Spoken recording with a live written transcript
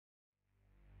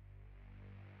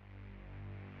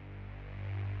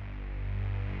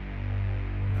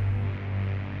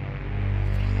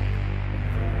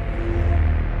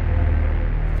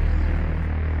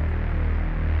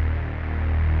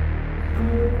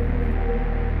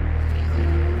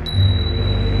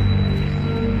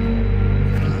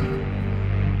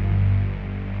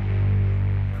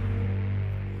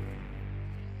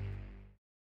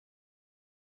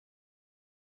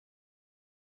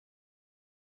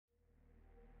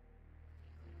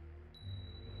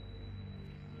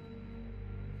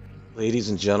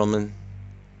Ladies and gentlemen,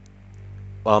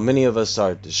 while many of us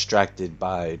are distracted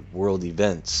by world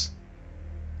events,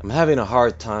 I'm having a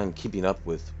hard time keeping up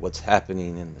with what's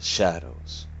happening in the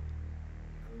shadows.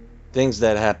 Things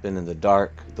that happen in the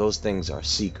dark, those things are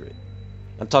secret.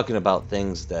 I'm talking about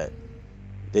things that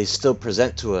they still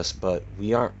present to us, but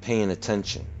we aren't paying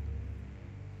attention.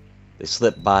 They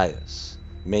slip by us,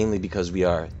 mainly because we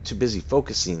are too busy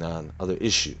focusing on other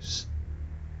issues,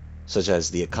 such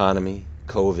as the economy,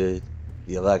 COVID,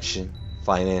 the election,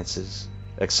 finances,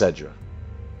 etc.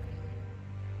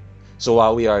 So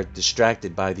while we are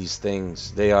distracted by these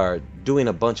things, they are doing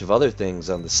a bunch of other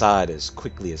things on the side as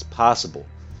quickly as possible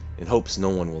in hopes no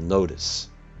one will notice.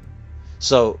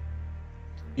 So,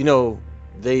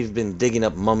 they've been digging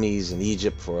up mummies in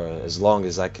Egypt for as long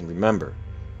as I can remember.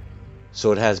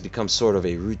 So it has become sort of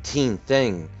a routine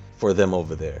thing for them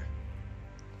over there.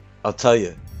 I'll tell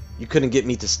you, you couldn't get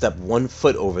me to step 1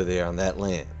 foot over there on that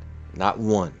land. Not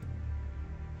one.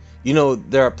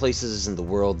 There are places in the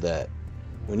world that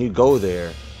when you go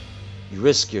there, you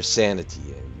risk your sanity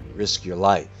and you risk your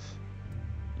life.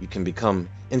 You can become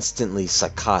instantly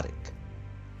psychotic.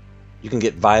 You can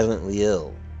get violently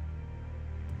ill.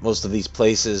 Most of these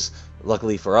places,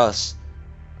 luckily for us,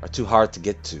 are too hard to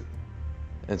get to,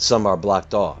 and some are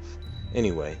blocked off.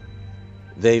 Anyway,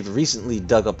 they've recently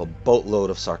dug up a boatload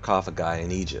of sarcophagi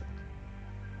in Egypt.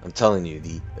 I'm telling you,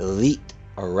 the elite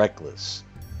are reckless.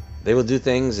 They will do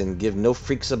things and give no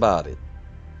freaks about it,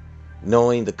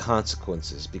 knowing the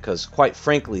consequences, because quite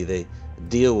frankly, they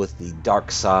deal with the dark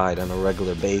side on a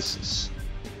regular basis.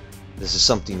 This is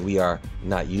something we are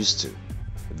not used to.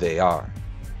 They are.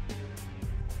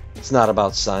 It's not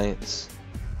about science.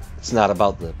 It's not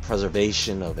about the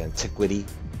preservation of antiquity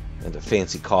and a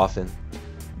fancy coffin.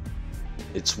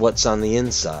 It's what's on the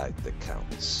inside that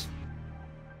counts.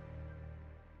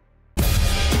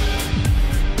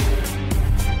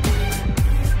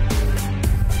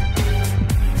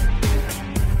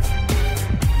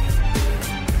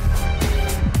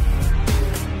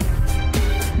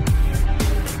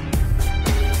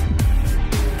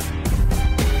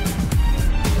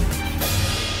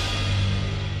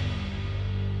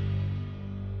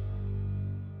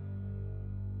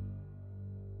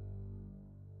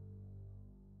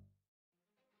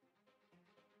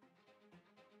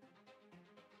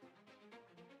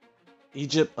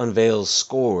 Egypt unveils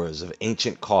scores of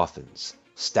ancient coffins,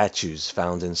 statues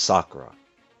found in Saqqara.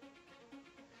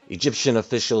 Egyptian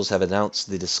officials have announced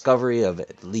the discovery of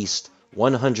at least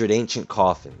 100 ancient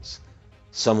coffins,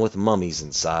 some with mummies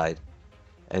inside,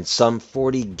 and some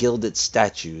 40 gilded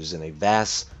statues in a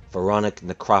vast pharaonic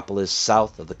necropolis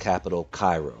south of the capital,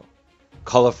 Cairo.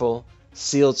 Colorful,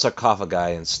 sealed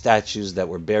sarcophagi and statues that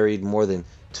were buried more than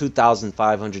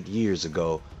 2,500 years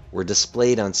ago were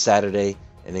displayed on Saturday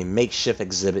in a makeshift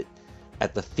exhibit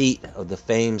at the feet of the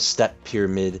famed step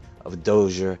pyramid of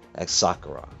Djoser at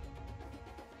Saqqara.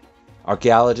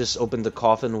 Archaeologists opened the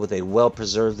coffin with a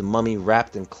well-preserved mummy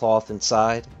wrapped in cloth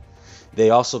inside. They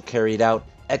also carried out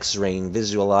X-raying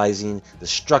visualizing the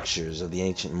structures of the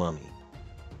ancient mummy,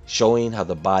 showing how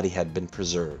the body had been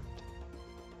preserved.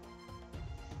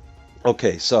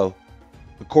 Okay, so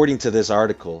according to this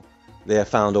article, they have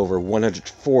found over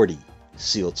 140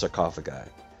 sealed sarcophagi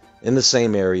in the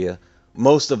same area,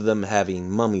 most of them having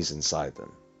mummies inside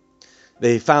them.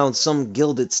 They found some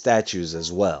gilded statues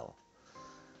as well.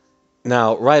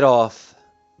 Now, right off,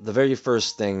 the very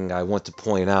first thing I want to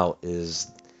point out is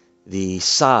the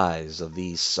size of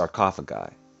these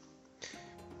sarcophagi.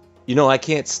 I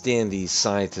can't stand these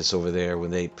scientists over there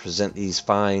when they present these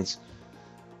finds.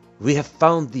 We have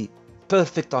found the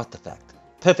perfect artifact,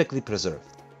 perfectly preserved.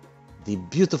 The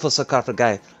beautiful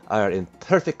sarcophagi are in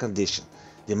perfect condition.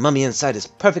 The mummy inside is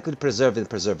perfectly preserved in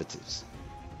preservatives.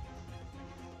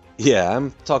 Yeah,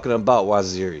 I'm talking about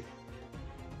Waziri.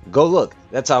 Go look,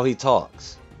 that's how he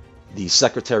talks. The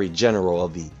Secretary General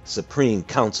of the Supreme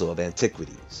Council of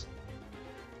Antiquities.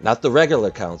 Not the regular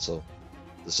council,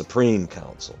 the Supreme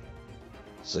Council.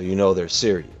 So you know they're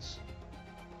serious.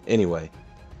 Anyway,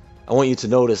 I want you to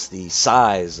notice the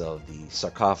size of the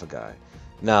sarcophagi.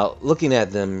 Now, looking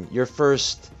at them, your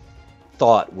first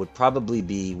thought would probably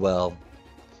be, well,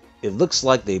 it looks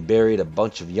like they buried a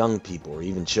bunch of young people or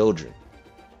even children.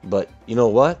 But you know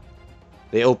what?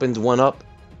 They opened one up,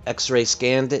 X-ray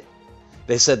scanned it.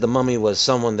 They said the mummy was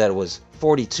someone that was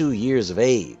 42 years of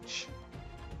age.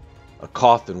 A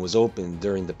coffin was opened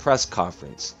during the press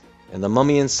conference, and the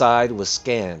mummy inside was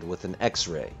scanned with an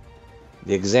X-ray.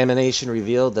 The examination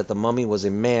revealed that the mummy was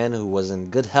a man who was in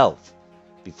good health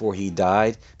before he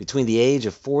died, between the age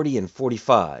of 40 and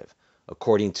 45,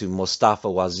 according to Mustafa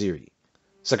Waziri,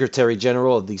 Secretary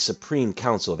General of the Supreme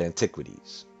Council of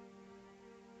Antiquities.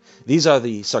 These are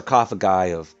the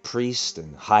sarcophagi of priests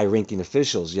and high-ranking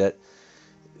officials, yet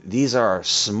these are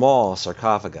small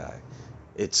sarcophagi.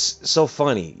 It's so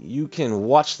funny. You can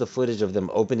watch the footage of them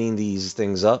opening these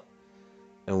things up,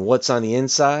 and what's on the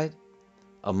inside?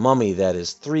 A mummy that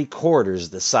is 3/4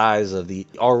 the size of the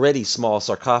already small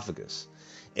sarcophagus.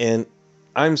 And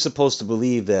I'm supposed to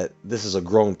believe that this is a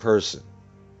grown person.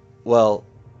 Well,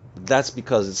 that's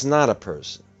because it's not a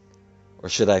person. Or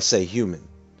should I say human?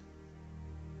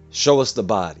 Show us the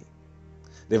body.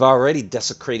 They've already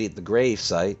desecrated the grave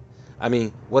site. I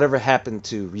mean, whatever happened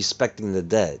to respecting the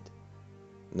dead?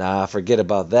 Nah, forget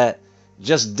about that.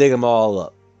 Just dig them all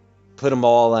up. Put them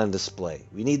all on display.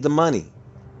 We need the money.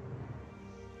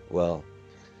 Well,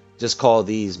 just call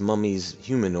these mummies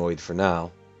humanoid for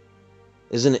now.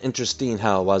 Isn't it interesting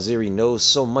how Waziri knows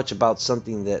so much about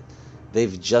something that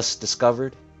they've just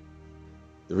discovered?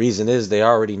 The reason is they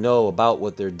already know about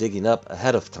what they're digging up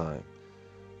ahead of time,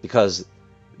 because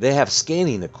they have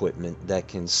scanning equipment that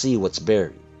can see what's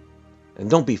buried. And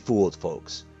don't be fooled,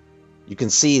 folks. You can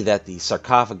see that the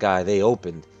sarcophagi they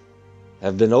opened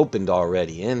have been opened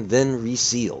already and then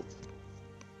resealed.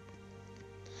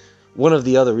 One of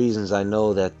the other reasons I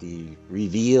know that the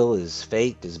reveal is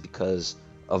fake is because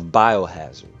of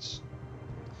biohazards.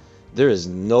 There is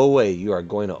no way you are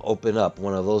going to open up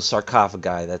one of those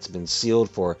sarcophagi that's been sealed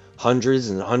for hundreds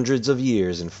and hundreds of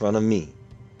years in front of me.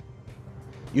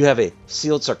 You have a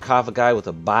sealed sarcophagi with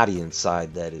a body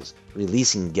inside that is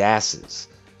releasing gases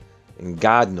and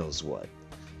God knows what.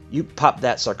 You pop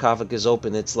that sarcophagus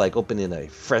open, it's like opening a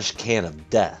fresh can of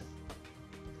death.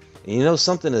 And you know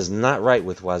something is not right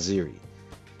with Waziri.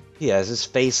 He has his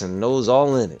face and nose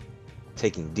all in it,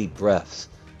 taking deep breaths.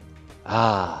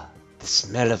 Ah, the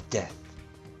smell of death,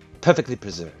 perfectly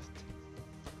preserved.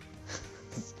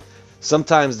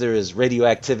 Sometimes there is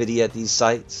radioactivity at these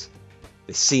sites.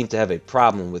 They seem to have a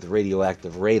problem with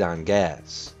radioactive radon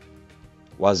gas.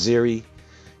 Waziri,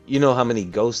 you know how many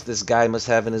ghosts this guy must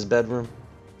have in his bedroom?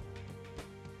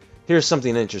 Here's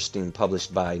something interesting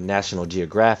published by National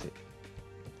Geographic.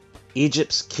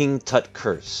 Egypt's King Tut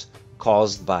curse,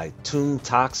 caused by tomb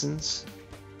toxins.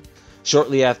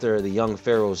 Shortly after the young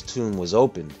pharaoh's tomb was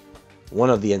opened, one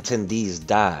of the attendees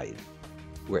died.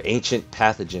 Were ancient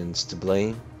pathogens to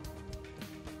blame?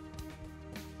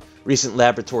 Recent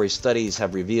laboratory studies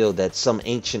have revealed that some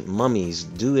ancient mummies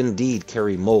do indeed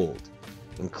carry mold,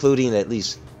 including at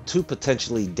least 2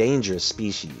 potentially dangerous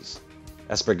species,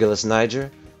 Aspergillus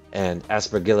niger and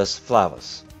Aspergillus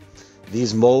flavus.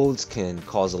 These molds can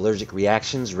cause allergic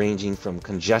reactions ranging from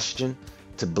congestion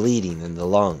to bleeding in the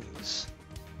lungs.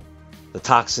 The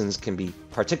toxins can be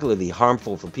particularly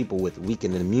harmful for people with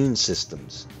weakened immune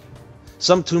systems.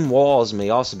 Some tomb walls may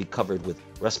also be covered with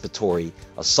respiratory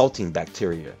assaulting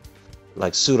bacteria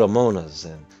like Pseudomonas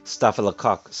and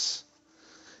Staphylococcus.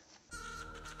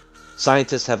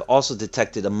 Scientists have also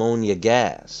detected ammonia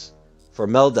gas,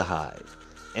 formaldehyde,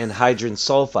 and hydrogen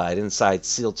sulfide inside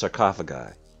sealed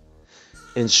sarcophagi.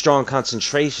 In strong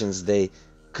concentrations, they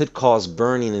could cause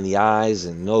burning in the eyes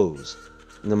and nose,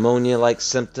 pneumonia-like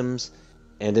symptoms,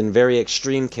 and in very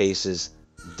extreme cases,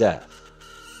 death.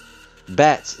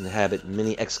 Bats inhabit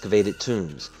many excavated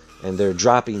tombs, and their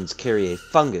droppings carry a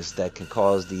fungus that can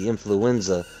cause the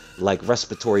influenza-like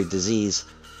respiratory disease,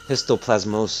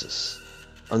 histoplasmosis.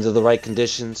 Under the right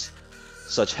conditions,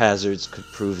 such hazards could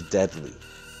prove deadly.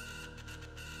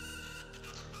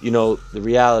 You know, the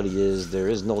reality is there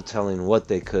is no telling what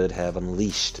they could have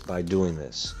unleashed by doing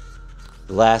this.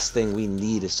 The last thing we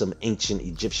need is some ancient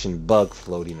Egyptian bug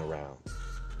floating around.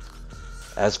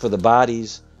 As for the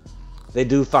bodies, they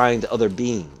do find other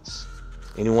beings.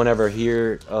 Anyone ever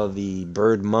hear of the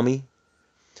bird mummy?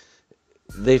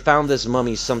 They found this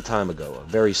mummy some time ago, a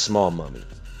very small mummy.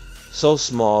 So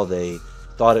small they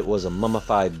thought it was a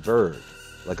mummified bird,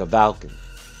 like a falcon.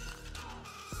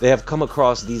 They have come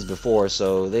across these before,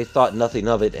 so they thought nothing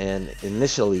of it and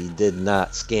initially did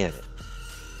not scan it.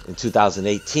 In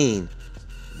 2018,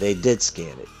 they did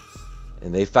scan it,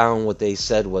 and they found what they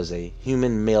said was a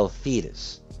human male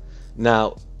fetus.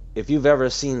 Now, if you've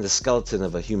ever seen the skeleton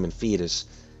of a human fetus,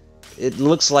 it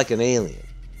looks like an alien.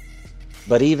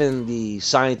 But even the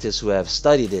scientists who have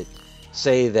studied it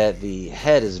say that the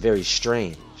head is very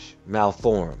strange,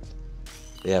 malformed.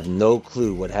 They have no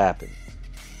clue what happened,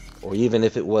 or even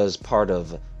if it was part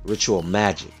of ritual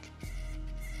magic.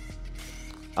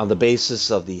 On the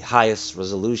basis of the highest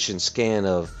resolution scan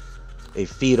of a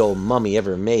fetal mummy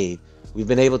ever made, we've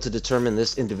been able to determine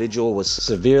this individual was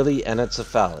severely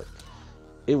anencephalic.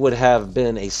 It would have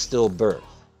been a stillbirth.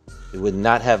 It would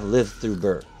not have lived through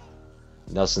birth.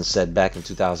 Nelson said back in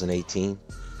 2018.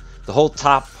 The whole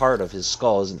top part of his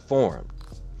skull isn't formed.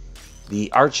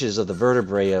 The arches of the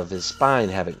vertebrae of his spine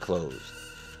haven't closed.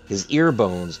 His ear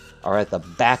bones are at the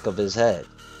back of his head.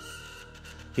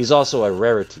 He's also a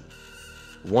rarity,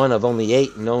 one of only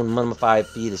 8 known mummified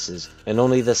fetuses, and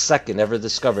only the second ever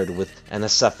discovered with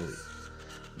anencephaly.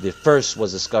 The first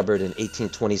was discovered in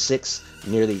 1826,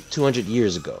 nearly 200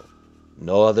 years ago.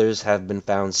 No others have been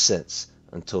found since,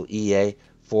 until EA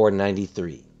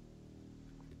 493.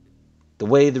 The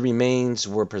way the remains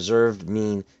were preserved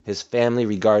mean his family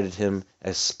regarded him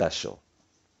as special.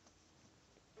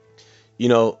 You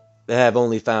know, they have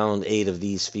only found 8 of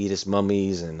these fetus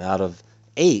mummies, and out of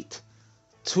 8,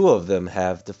 2 of them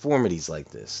have deformities like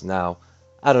this. Now,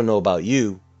 I don't know about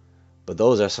you, but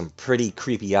those are some pretty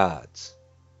creepy odds.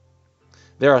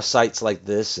 There are sites like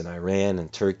this in Iran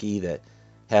and Turkey that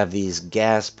have these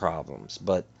gas problems,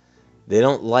 but they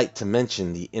don't like to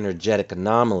mention the energetic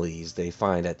anomalies they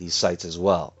find at these sites as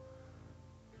well.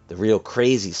 The real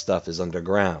crazy stuff is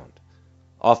underground,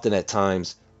 often at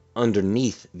times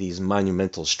underneath these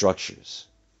monumental structures.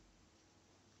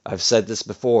 I've said this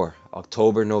before,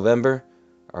 October, November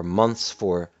are months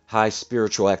for high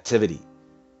spiritual activity,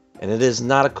 and it is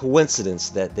not a coincidence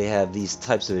that they have these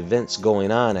types of events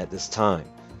going on at this time.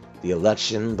 The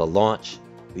election, the launch,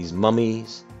 these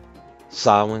mummies,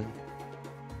 Samhain.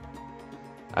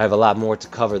 I have a lot more to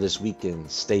cover this weekend.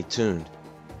 Stay tuned.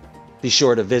 Be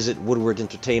sure to visit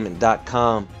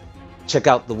WoodwardEntertainment.com. Check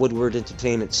out the Woodward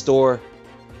Entertainment store.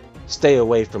 Stay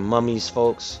away from mummies,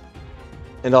 folks.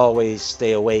 And always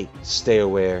stay awake, stay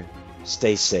aware,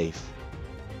 stay safe.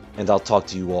 And I'll talk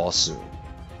to you all soon.